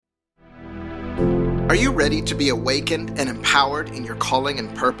Are you ready to be awakened and empowered in your calling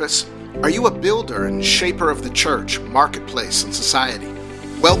and purpose? Are you a builder and shaper of the church, marketplace, and society?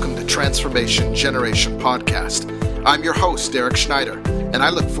 Welcome to Transformation Generation Podcast. I'm your host, Derek Schneider, and I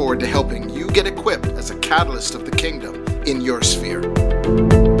look forward to helping you get equipped as a catalyst of the kingdom in your sphere.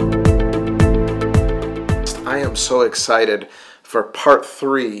 I am so excited for part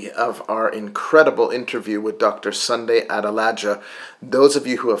 3 of our incredible interview with Dr. Sunday Adelaja. Those of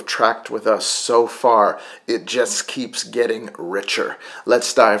you who have tracked with us so far, it just keeps getting richer.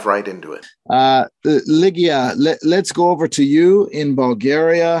 Let's dive right into it. Ligia, let's go over to you in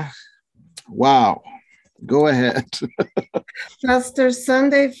Bulgaria. Wow. Go ahead. Pastor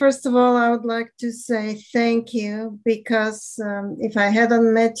Sunday, first of all, I would like to say thank you because if I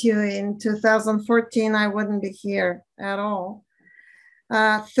hadn't met you in 2014, I wouldn't be here at all.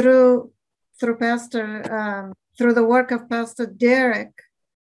 Through the work of Pastor Derek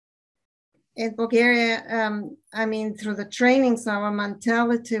in Bulgaria, through the trainings, our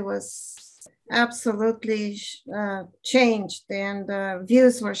mentality was absolutely changed and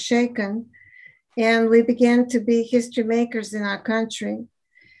views were shaken. And we began to be history makers in our country.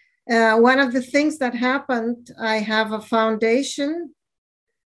 One of the things that happened, I have a foundation,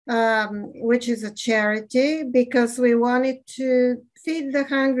 which is a charity, because we wanted to feed the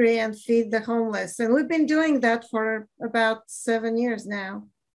hungry and feed the homeless. And we've been doing that for about 7 years now.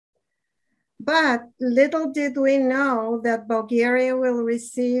 But little did we know that Bulgaria will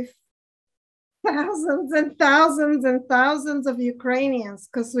receive thousands and thousands and thousands of Ukrainians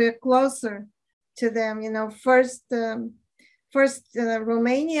because we're closer to them, first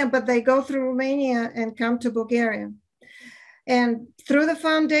Romania, but they go through Romania and come to Bulgaria. And through the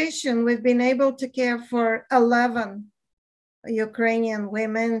foundation, we've been able to care for 11 Ukrainian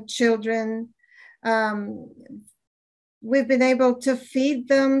women, children. We've been able to feed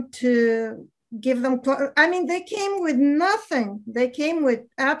them, to give them, they came with nothing. They came with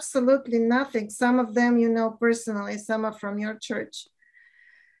absolutely nothing. Some of them, personally, some are from your church.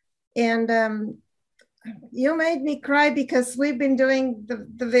 And you made me cry because we've been doing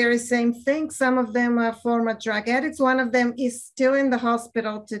the very same thing. Some of them are former drug addicts. One of them is still in the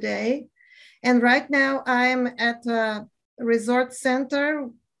hospital today. And right now I'm at a resort center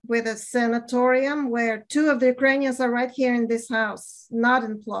with a sanatorium where 2 of the Ukrainians are right here in this house, not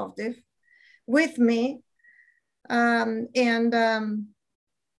in Plovdiv, with me. The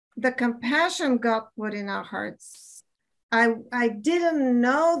compassion God put in our hearts. I didn't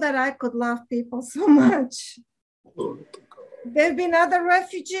know that I could love people so much. There have been other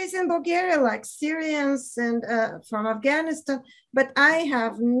refugees in Bulgaria, like Syrians and from Afghanistan, but I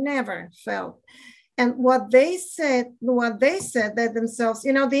have never felt. And what they said that themselves,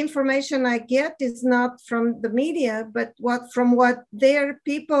 the information I get is not from the media, but from what their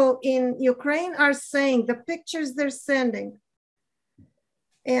people in Ukraine are saying, the pictures they're sending.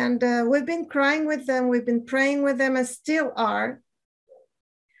 And we've been crying with them, we've been praying with them, and still are.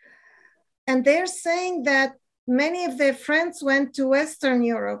 And they're saying that many of their friends went to Western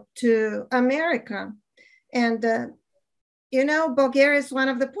Europe, to America. And, Bulgaria is one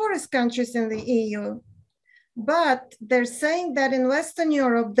of the poorest countries in the EU. But they're saying that in Western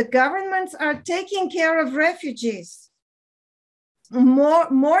Europe, the governments are taking care of refugees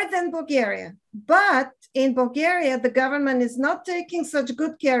more than Bulgaria. But in Bulgaria, the government is not taking such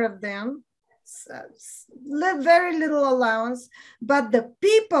good care of them, very little allowance, but the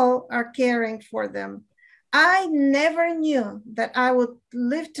people are caring for them. I never knew that I would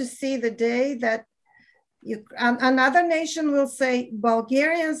live to see the day that another nation will say,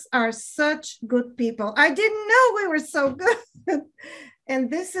 Bulgarians are such good people. I didn't know we were so good. And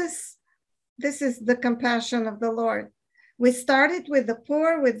this is the compassion of the Lord. We started with the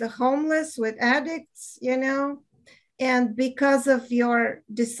poor, with the homeless, with addicts, and because of your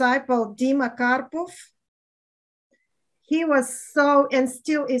disciple, Dima Karpov, he was so, and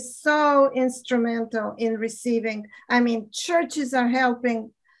still is so instrumental in receiving. Churches are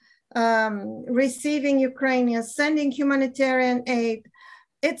helping, receiving Ukrainians, sending humanitarian aid.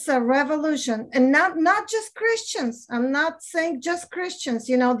 It's a revolution, and not just Christians. I'm not saying just Christians.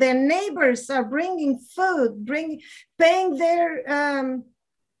 Their neighbors are bringing food, paying their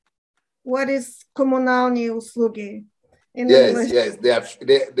what is коммунальные услуги in English? Yes,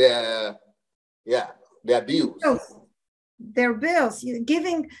 their bills. Their bills,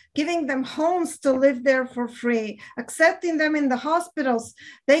 giving them homes to live there for free, accepting them in the hospitals.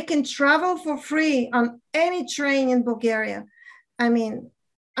 They can travel for free on any train in Bulgaria.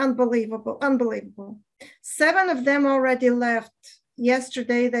 Unbelievable. 7 of them already left.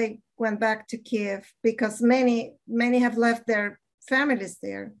 Yesterday, they went back to Kiev because many have left their families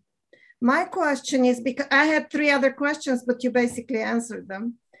there. My question is, because I had 3 other questions, but you basically answered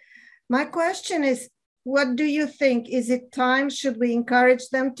them. My question is, what do you think? Is it time? Should we encourage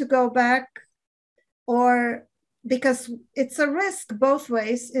them to go back? Or because it's a risk both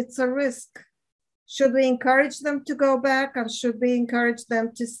ways, it's a risk. Should we encourage them to go back, or should we encourage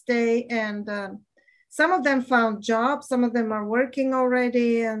them to stay? And some of them found jobs, some of them are working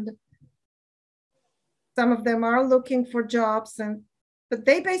already, and some of them are looking for jobs, but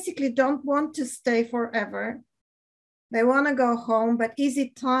they basically don't want to stay forever. They want to go home, but is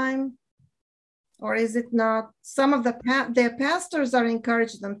it time or is it not? Some of their pastors are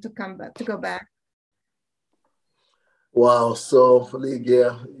encouraging them to come back, to go back. Wow, so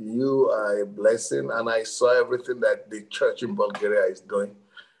Lydia, you are a blessing, and I saw everything that the church in Bulgaria is doing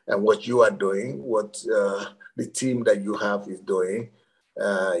and what you are doing, what the team that you have is doing.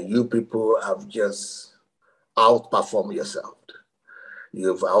 You people have just outperformed yourself.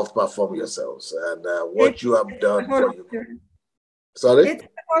 You've outperformed yourselves, and what you have done for you. Sorry? It's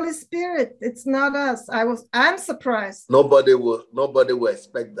the Holy Spirit. It's not us. I'm surprised. Nobody will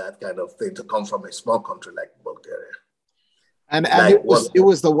expect that kind of thing to come from a small country like Bulgaria. And it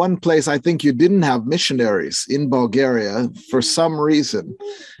was the one place I think you didn't have missionaries in Bulgaria for some reason,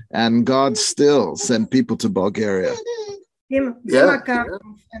 and God still sent people to Bulgaria. And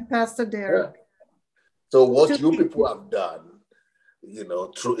Pastor Derek. Yeah. So what you people have done,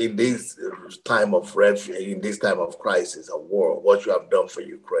 through in this time of refuge, in this time of crisis, of war, what you have done for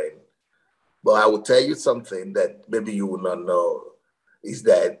Ukraine. But I will tell you something that maybe you will not know, is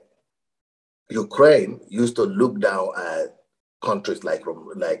that Ukraine used to look down at countries like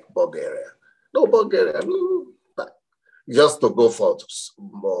Bulgaria. No, Bulgaria, just to go for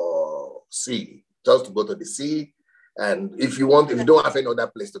sea, just to go to the sea. And if you don't have any other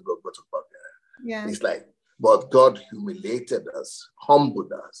place to go to Bulgaria. Yeah. It's like, but God humiliated us,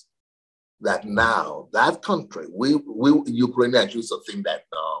 humbled us, that now that country, we Ukrainians used to think that,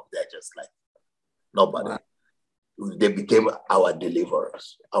 no, they're just like nobody. Wow. They became our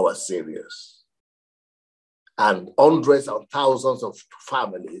deliverers, our saviors. And hundreds of thousands of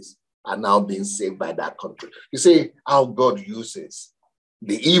families are now being saved by that country. You see how God uses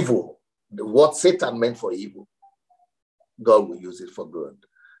the evil, what Satan meant for evil, God will use it for good.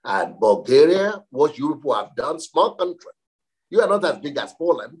 And Bulgaria, what Europe have done, small country. You are not as big as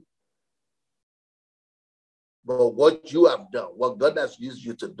Poland. But what you have done, what God has used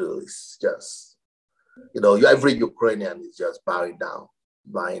you to do is just, every Ukrainian is just bowing down,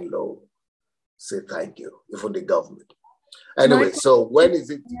 bowing low. Say thank you, even the government. Anyway, so when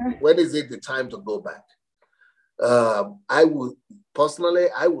is it the time to go back? I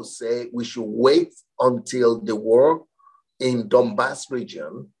would say we should wait until the war in Donbass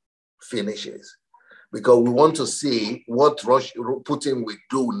region finishes, because we want to see what Putin will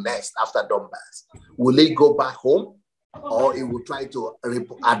do next after Donbass. Will he go back home, or he will try to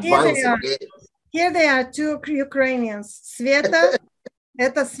advance again? Here they are, 2 Ukrainians. Sveta,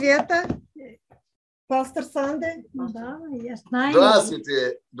 это Sveta. Pastor Sunday. Да, я знаю.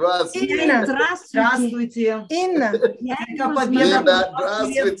 Здравствуйте. Здравствуйте. Инна. Здравствуйте. Инна. Инна,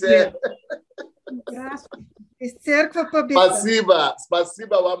 здравствуйте. Из Церкви Победы.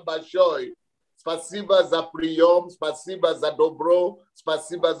 Спасибо вам большое. Спасибо за прием, спасибо за добро,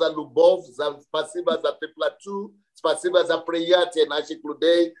 спасибо за любовь, спасибо за теплоту, спасибо за приятие наших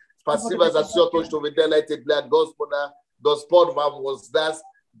людей, спасибо за все то, что вы делаете для Господа. Господь вам воздаст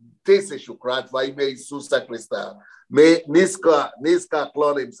тысячу крат во имя Иисуса Христа. Мы низко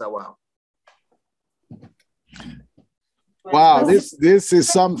клонимся вам. Wow, this is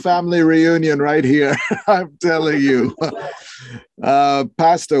some family reunion right here. I'm telling you.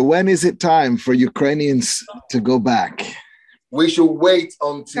 Pastor, when is it time for Ukrainians to go back? We should wait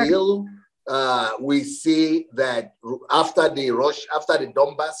until we see that after the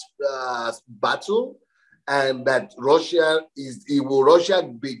Donbass battle, and that Russia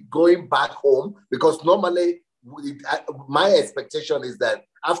be going back home, because normally my expectation is that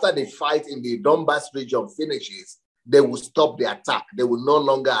after the fight in the Donbass region finishes, they will stop the attack. They will no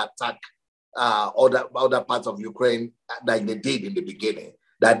longer attack other parts of Ukraine like they did in the beginning,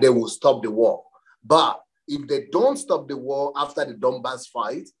 that they will stop the war. But if they don't stop the war after the Donbass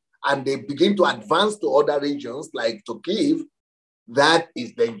fight, and they begin to advance to other regions like to Kyiv, that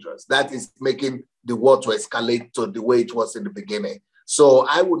is dangerous. That is making the war to escalate to the way it was in the beginning. So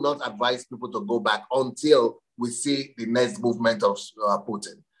I would not advise people to go back until we see the next movement of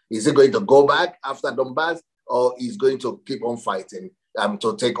Putin. Is he going to go back after Donbass, or is going to keep on fighting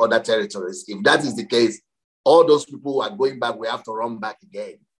to take other territories? If that is the case, all those people who are going back, we have to run back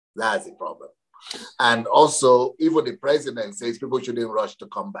again. That's the problem. And also, even the president says people shouldn't rush to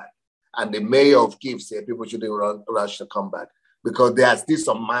come back. And the mayor of Kyiv said people shouldn't rush to come back because there are still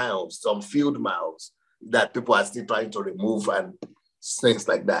some miles, some field miles that people are still trying to remove and things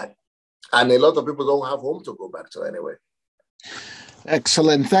like that. And a lot of people don't have home to go back to anyway.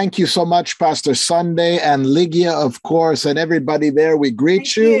 Excellent. Thank you so much, Pastor Sunday and Lygia, of course, and everybody there. We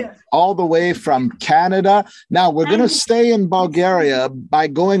greet you all the way from Canada. Now, we're going to stay in Bulgaria by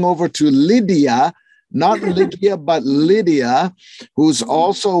going over to Lydia, not Lydia, but Lydia, who's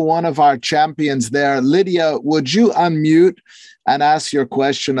also one of our champions there. Lydia, would you unmute and ask your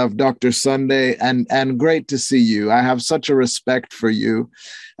question of Dr. Sunday? And great to see you. I have such a respect for you.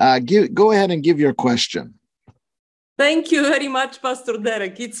 Go ahead and give your question. Thank you very much, Pastor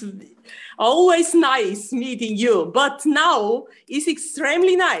Derek. It's always nice meeting you, but now it's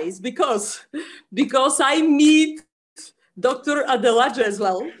extremely nice because I meet Dr. Adelaja as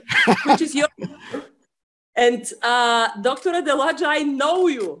well, which is your... And Dr. Adelaja, I know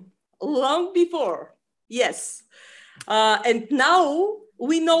you long before, yes. And now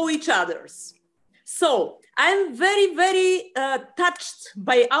we know each other's. So I'm very, very touched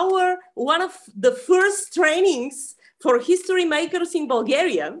by one of the first trainings for history makers in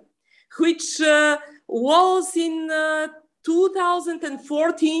Bulgaria, which was in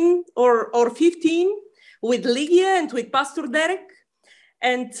 2014 or 15 with Lygia and with Pastor Derek.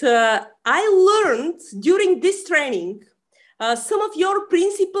 And I learned during this training some of your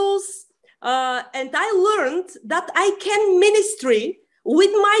principles, and I learned that I can ministry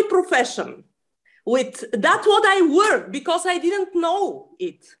with my profession, with that what I work, because I didn't know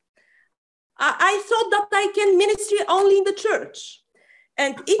it. I thought that I can ministry only in the church.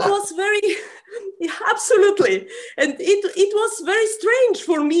 And it was very, absolutely. And it was very strange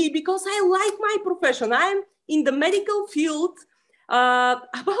for me because I like my profession. I'm in the medical field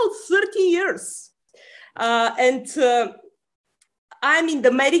about 30 years. And I'm in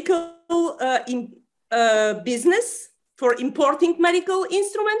the medical business for importing medical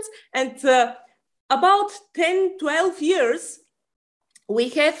instruments. And about 10, 12 years, we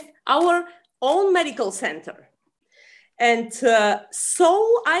have our own medical center. And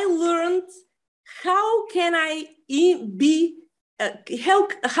so I learned how can I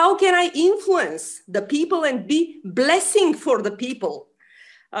how can I influence the people and be blessing for the people,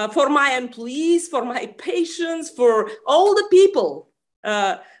 for my employees, for my patients, for all the people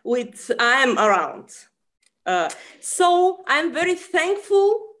which I'm around. So I'm very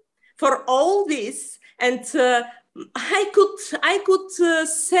thankful for all this, and I could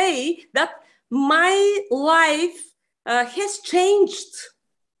say that my life has changed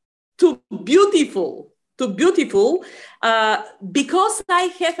to beautiful, because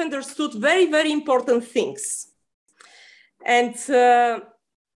I have understood very, very important things. And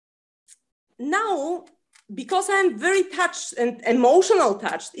now, because I'm very touched and emotional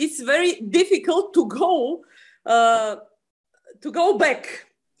touched, it's very difficult to go back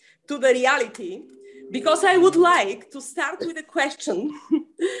to the reality, because I would like to start with a question,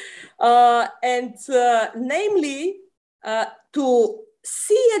 namely to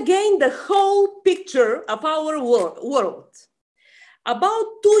see again the whole picture of our world. About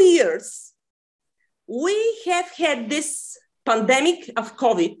 2 years, we have had this pandemic of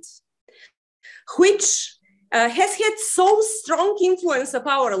COVID, which has had so strong influence of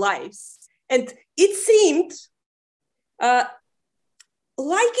our lives. And it seemed like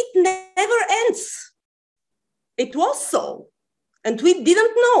it never ends. It was so. And we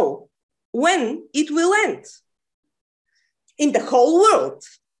didn't know when it will end in the whole world.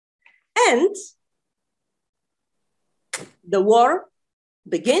 And the war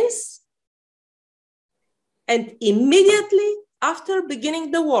begins. And immediately after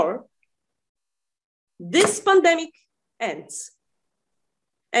beginning the war, this pandemic ended.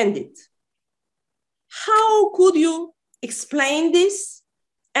 How could you explain this?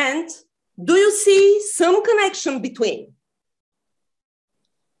 And do you see some connection between?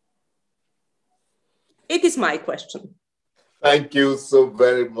 It is my question. Thank you so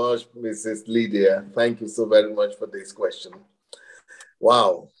very much, Mrs. Lydia. Thank you so very much for this question.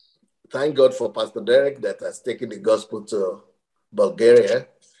 Wow. Thank God for Pastor Derek that has taken the gospel to Bulgaria,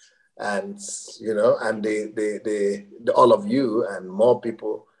 and all of you and more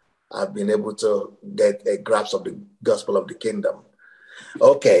people have been able to get a grasp of the gospel of the kingdom.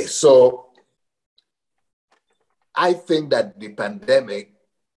 Okay, so I think that the pandemic,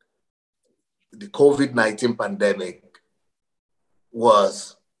 the COVID-19 pandemic,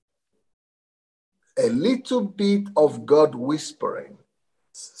 was a little bit of God whispering.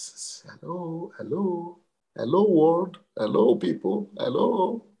 Hello, hello, hello world, hello people,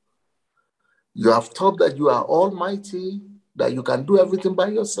 hello. You have thought that you are almighty, that you can do everything by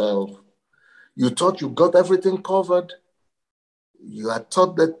yourself. You thought you got everything covered. You are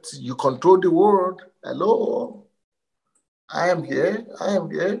taught that you control the world. Hello, I am here. I am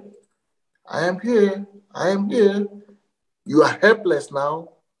here. I am here. I am here. You are helpless now.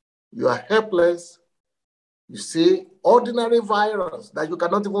 You are helpless. You see, ordinary virus that you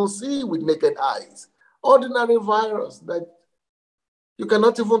cannot even see with naked eyes. Ordinary virus that you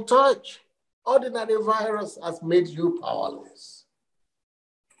cannot even touch. Ordinary virus has made you powerless.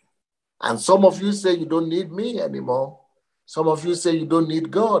 And some of you say you don't need me anymore. Some of you say you don't need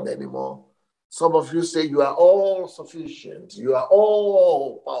God anymore. Some of you say you are all sufficient. You are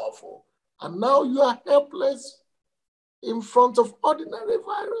all powerful. And now you are helpless in front of ordinary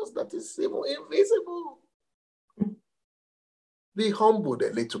virus that is even invisible. Be humbled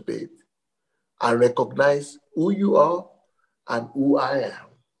a little bit and recognize who you are and who I am.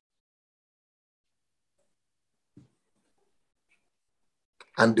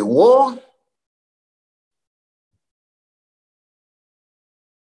 And the war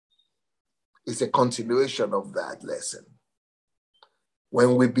is a continuation of that lesson.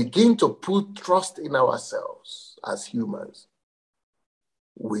 When we begin to put trust in ourselves as humans,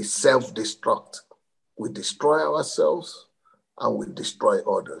 we self-destruct. We destroy ourselves and we destroy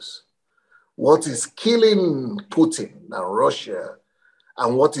others. What is killing Putin and Russia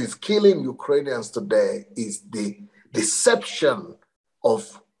and what is killing Ukrainians today is the deception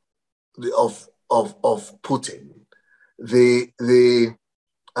of Putin, the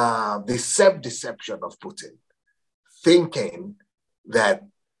self-deception of Putin, thinking that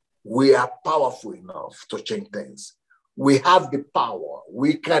we are powerful enough to change things. We have the power.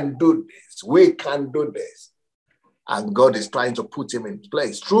 We can do this. We can do this. And God is trying to put him in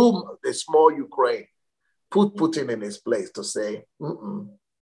place through the small Ukraine. Put Putin in his place to say,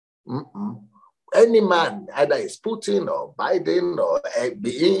 any man, either it's Putin or Biden or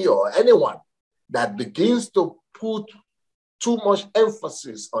BE or anyone that begins to put too much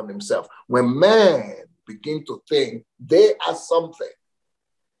emphasis on himself, when men begin to think they are something,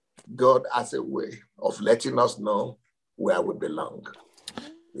 God has a way of letting us know where we belong.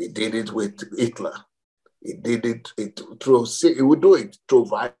 He did it with Hitler. He did it through, he would do it through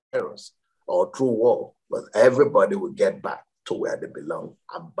virus or through war, but everybody will get back to where they belong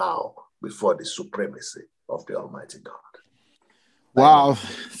and bow before the supremacy of the Almighty God. Wow.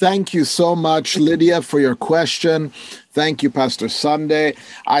 Thank you so much, Lydia, for your question. Thank you, Pastor Sunday.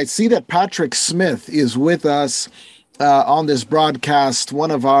 I see that Patrick Smith is with us on this broadcast, one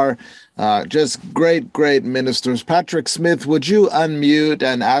of our just great ministers. Patrick Smith, would you unmute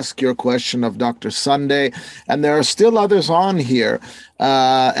and ask your question of Dr. Sunday? And there are still others on here.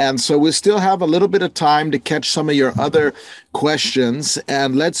 And so we still have a little bit of time to catch some of your other questions.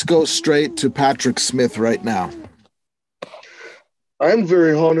 And let's go straight to Patrick Smith right now. I'm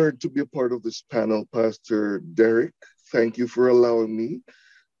very honored to be a part of this panel, Pastor Derek. Thank you for allowing me.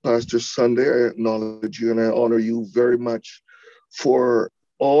 Pastor Sunday, I acknowledge you and I honor you very much for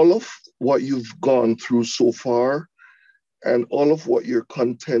all of what you've gone through so far and all of what you're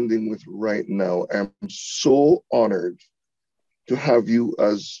contending with right now. I'm so honored to have you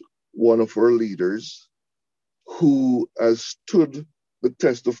as one of our leaders who has stood the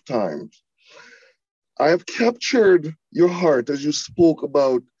test of time. I have captured your heart as you spoke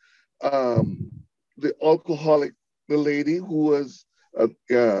about the alcoholic, the lady who was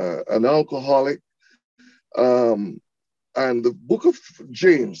an alcoholic, and the book of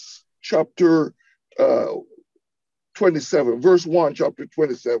James, chapter 27, verse 1, chapter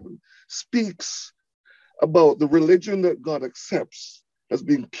 27, speaks about the religion that God accepts as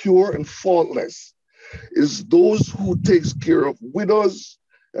being pure and faultless is those who takes care of widows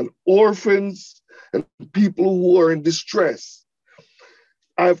and orphans and people who are in distress.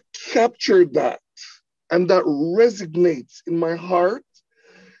 I've captured that, and that resonates in my heart.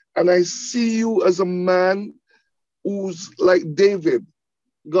 And I see you as a man who's like David.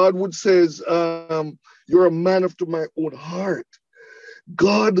 God would says, you're a man after my own heart.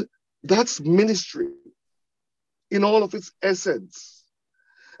 God, that's ministry in all of its essence.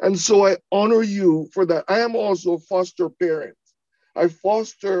 And so I honor you for that. I am also a foster parent. I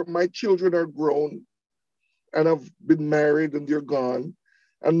foster, my children are grown and I've been married and they're gone.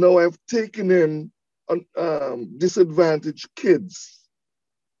 And now I've taken in disadvantaged kids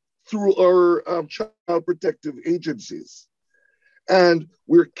through our child protective agencies. And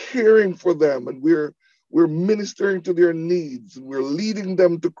we're caring for them and we're ministering to their needs and we're leading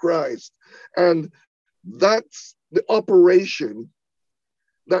them to Christ. And that's the operation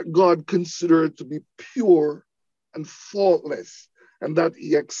that God considered to be pure and faultless, and that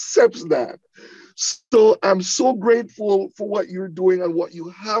he accepts that. So I'm so grateful for what you're doing and what you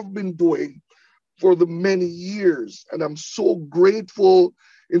have been doing for the many years. And I'm so grateful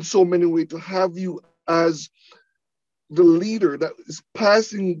in so many ways to have you as the leader that is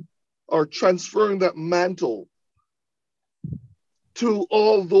passing or transferring that mantle to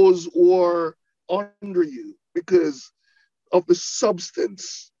all those who are under you because of the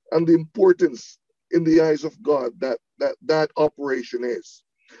substance and the importance in the eyes of God that operation is.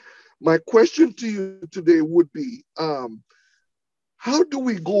 My question to you today would be, how do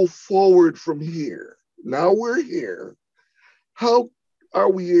we go forward from here? Now we're here. How are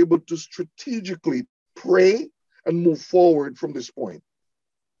we able to strategically pray and move forward from this point?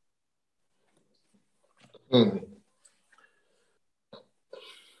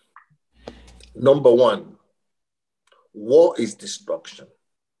 Number one, war is destruction.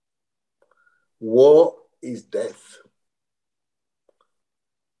 War is death.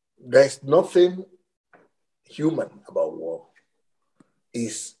 There's nothing human about war.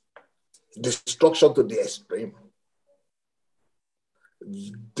 It's destruction to the extreme.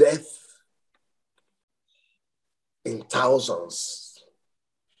 Death in thousands.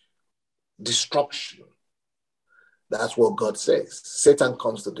 Destruction. That's what God says. Satan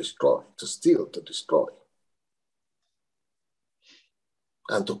comes to destroy, to steal, to destroy,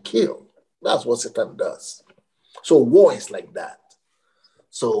 and to kill. That's what Satan does. So war is like that.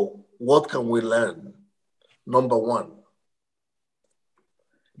 So what can we learn? Number one,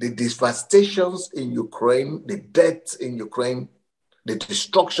 the devastations in Ukraine, the deaths in Ukraine, the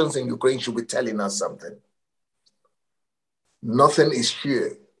destructions in Ukraine should be telling us something. Nothing is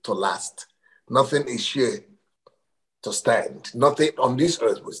here to last. Nothing is here to stand. Nothing on this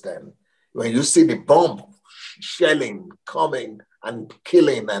earth will stand. When you see the bomb shelling, coming and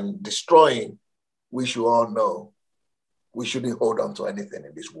killing and destroying, we should all know we shouldn't hold on to anything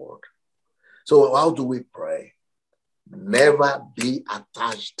in this world. So how do we pray? Never be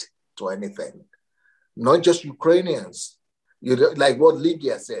attached to anything. Not just Ukrainians. Like what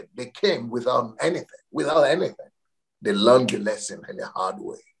Lydia said, they came without anything. They learned the lesson in a hard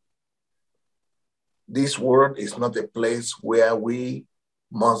way. This world is not a place where we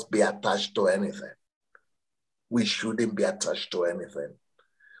must be attached to anything. We shouldn't be attached to anything.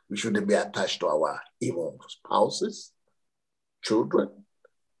 We shouldn't be attached to our even spouses, children,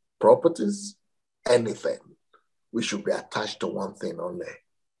 properties, anything. We should be attached to one thing only,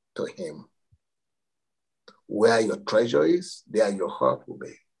 to Him. Where your treasure is, there your heart will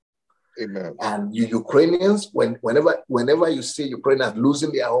be. Amen. And you Ukrainians, whenever you see Ukrainians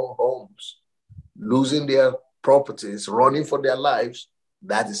losing their own homes, losing their properties, running for their lives,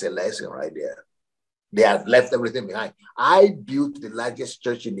 that is a lesson right there. They have left everything behind. I built the largest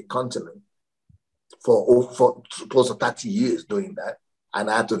church in the continent for close to 30 years doing that, and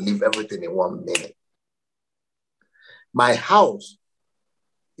I had to leave everything in 1 minute. My house,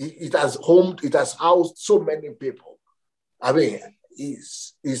 it has housed so many people. I mean,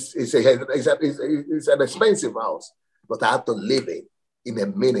 it's an expensive house, but I had to leave it in a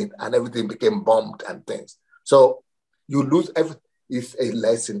minute, and everything became bombed and things. So you lose everything. It's a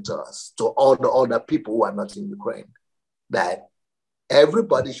lesson to us, to all the other people who are not in Ukraine, that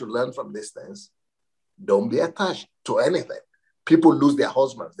everybody should learn from these things. Don't be attached to anything. People lose their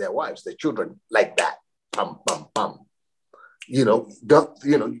husbands, their wives, their children like that. Pam, pam, pam.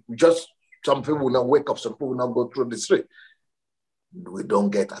 Just some people will not wake up, some people will not go through the street. We don't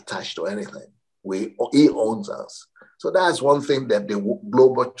get attached to anything. He owns us. So that's one thing that the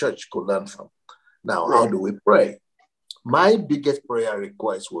global church could learn from. Now, how do we pray? My biggest prayer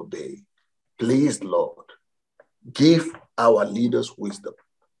request will be, please, Lord, give our leaders wisdom.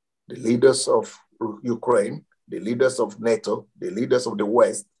 The leaders of Ukraine, the leaders of NATO, the leaders of the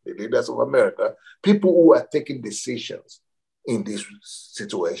West, the leaders of America, people who are taking decisions in this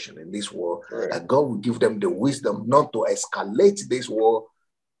situation, in this war, that God will give them the wisdom not to escalate this war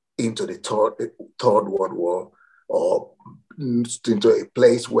into the third world war or into a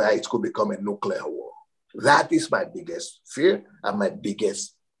place where it could become a nuclear war. That is my biggest fear and my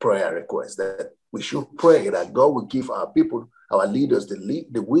biggest prayer request, that we should pray that God will give our people, our leaders,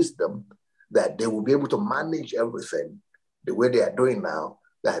 the wisdom that they will be able to manage everything the way they are doing now,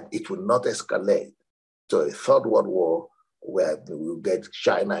 that it will not escalate to a third world war where we will get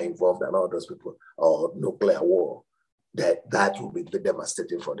China involved and all those people, or nuclear war, that will be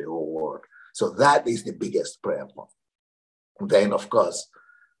devastating for the whole world. So that is the biggest prayer point. Then, of course,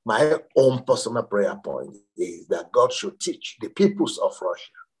 my own personal prayer point is that God should teach the peoples of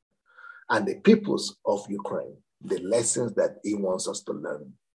Russia and the peoples of Ukraine the lessons that He wants us to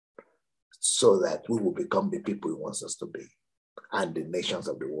learn, so that we will become the people He wants us to be, and the nations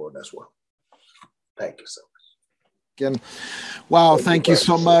of the world as well. Thank you so much. Again, wow, thank you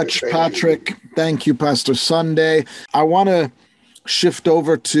so much, Patrick. Thank you, Pastor Sunday. I want to shift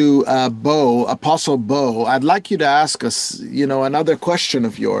over to Bo, Apostle Bo. I'd like you to ask us, another question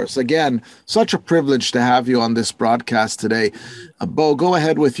of yours. Again, such a privilege to have you on this broadcast today. Bo, go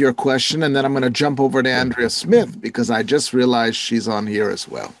ahead with your question, and then I'm going to jump over to Andrea Smith because I just realized she's on here as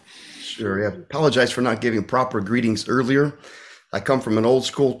well. Sure, yeah. Apologize for not giving proper greetings earlier. I come from an old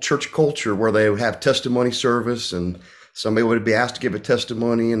school church culture where they would have testimony service and somebody would be asked to give a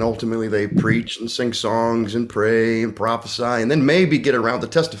testimony, and ultimately they preach and sing songs and pray and prophesy and then maybe get around to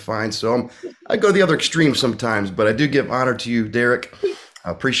testifying. So I go the other extreme sometimes, but I do give honor to you, Derek.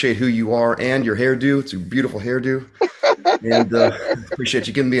 I appreciate who you are and your hairdo. It's a beautiful hairdo. And appreciate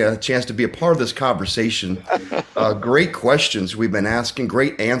you giving me a chance to be a part of this conversation. Great questions we've been asking,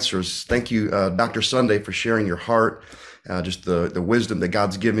 great answers. Thank you, Dr. Sunday, for sharing your heart. Just the wisdom that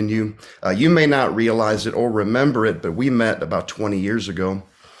God's given you. You may not realize it or remember it, but we met about 20 years ago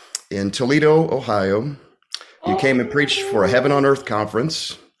in Toledo, Ohio. You came and preached for a Heaven on Earth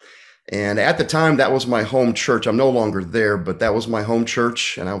conference. And at the time, that was my home church. I'm no longer there, but that was my home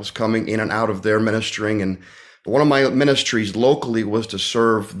church. And I was coming in and out of there ministering. And one of my ministries locally was to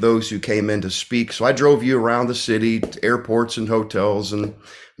serve those who came in to speak. So I drove you around the city, to airports and hotels and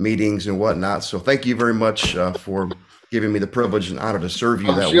meetings and whatnot. So thank you very much for giving me the privilege and honor to serve you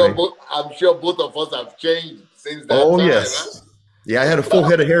that way. I'm sure both of us have changed since that time. Oh, yes. Huh? Yeah, I had a full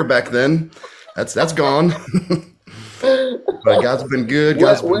head of hair back then. That's gone. But God's been good.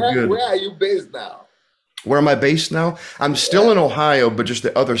 God's been good. Where are you based now? Where am I based now? I'm still in Ohio, but just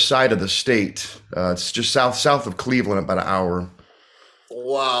the other side of the state. It's just south of Cleveland, about an hour.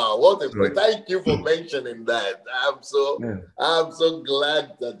 Wow, thank you for mentioning that. I'm so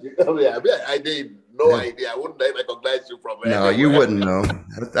glad that I did no idea. I wouldn't recognize you from anywhere. No, you wouldn't know.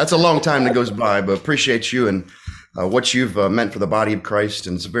 That's a long time that goes by, but appreciate you and what you've meant for the body of Christ,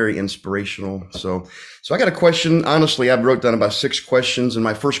 and it's very inspirational. So I got a question. Honestly, I wrote down about 6 questions, and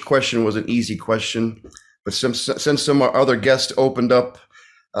my first question was an easy question. But since some other guests opened up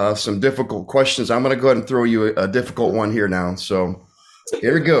some difficult questions, I'm going to go ahead and throw you a difficult one here now. So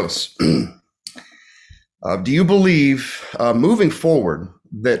here it goes. Do you believe, moving forward,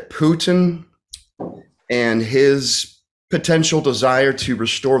 that Putin and his potential desire to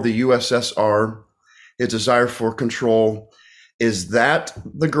restore the USSR, his desire for control, is that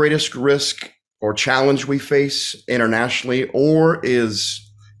the greatest risk or challenge we face internationally, or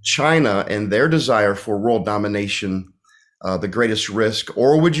is China and their desire for world domination the greatest risk?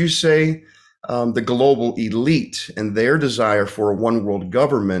 Or would you say the global elite and their desire for a one world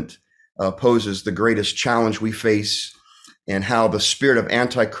government poses the greatest challenge we face, and how the spirit of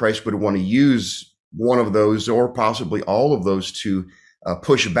Antichrist would want to use one of those or possibly all of those to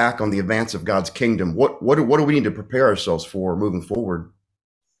push back on the advance of God's kingdom? What do we need to prepare ourselves for moving forward?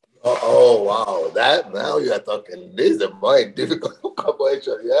 Oh, wow. That now you are talking. This is a very difficult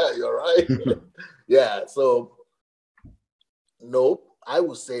question. Yeah, you're right. Yeah. So, no, I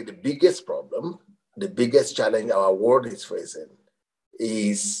would say the biggest problem, the biggest challenge our world is facing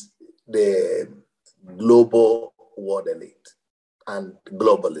is the global world elite and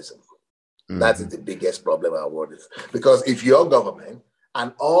globalism. Mm-hmm. That is the biggest problem our world is. Because if your government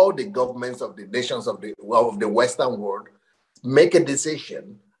and all the governments of the nations of the Western world make a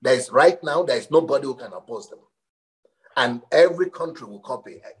decision, right now, there's nobody who can oppose them. And every country will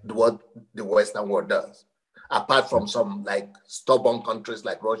copy what the Western world does, apart from some like stubborn countries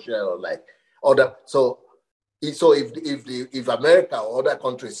like Russia or like other. So if America or other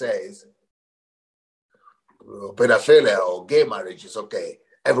country says pedophilia or gay marriage is okay,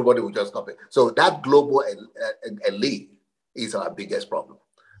 everybody will just copy. So that global elite is our biggest problem.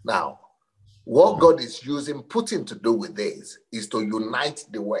 Now, what God is using Putin to do with this is to unite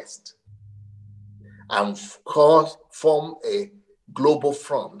the West and form a global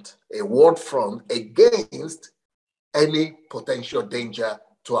front, a world front against any potential danger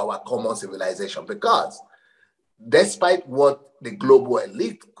to our common civilization. Because despite what the global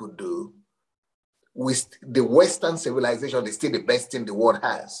elite could do, the Western civilization is still the best thing the world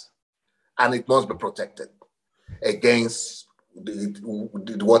has, and it must be protected against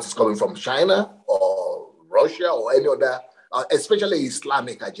what is coming from China or Russia or any other, especially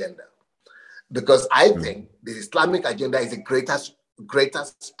Islamic agenda. Because I think the Islamic agenda is the greatest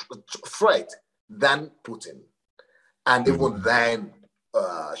threat than Putin and even than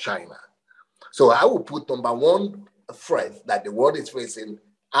China. So I will put number one threat that the world is facing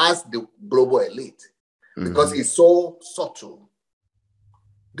as the global elite, because it's so subtle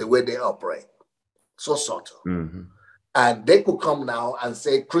the way they operate, so subtle. And they could come now and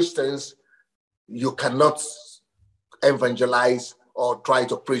say, Christians, you cannot evangelize or try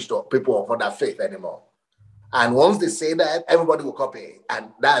to preach to people of other faith anymore. And once they say that, everybody will copy,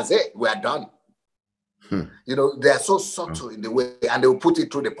 and that's it. We are done. You know, they are so subtle in the way, and they will put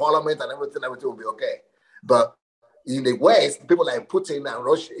it through the parliament and everything will be okay. But in the West, people like Putin and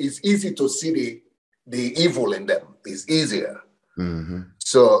Russia, it's easy to see the evil in them. It's easier.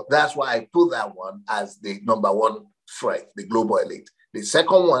 So that's why I put that one as the number one threat, the global elite. The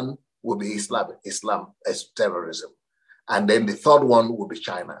second one will be Islam as terrorism. And then the third one will be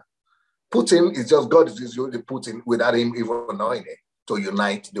China. Putin is just, God is using Putin without him even knowing it, to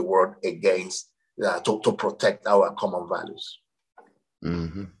unite the world against, to protect our common values.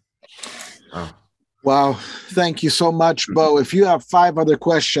 Wow. Thank you so much, Bo. If you have 5 other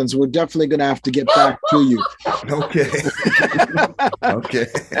questions, we're definitely going to have to get back to you. Okay. Okay.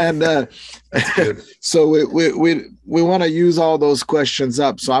 And that's good. So we want to use all those questions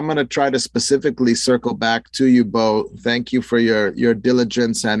up. So I'm going to try to specifically circle back to you, Bo. Thank you for your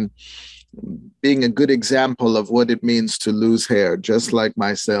diligence and being a good example of what it means to lose hair, just like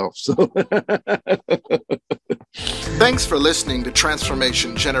myself. So thanks for listening to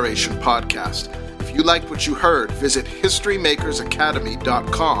Transformation Generation Podcast. If you liked what you heard, visit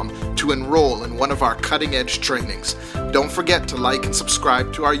HistoryMakersAcademy.com to enroll in one of our cutting-edge trainings. Don't forget to like and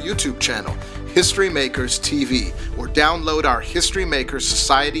subscribe to our YouTube channel, History Makers TV, or download our History Makers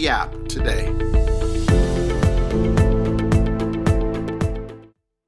Society app today.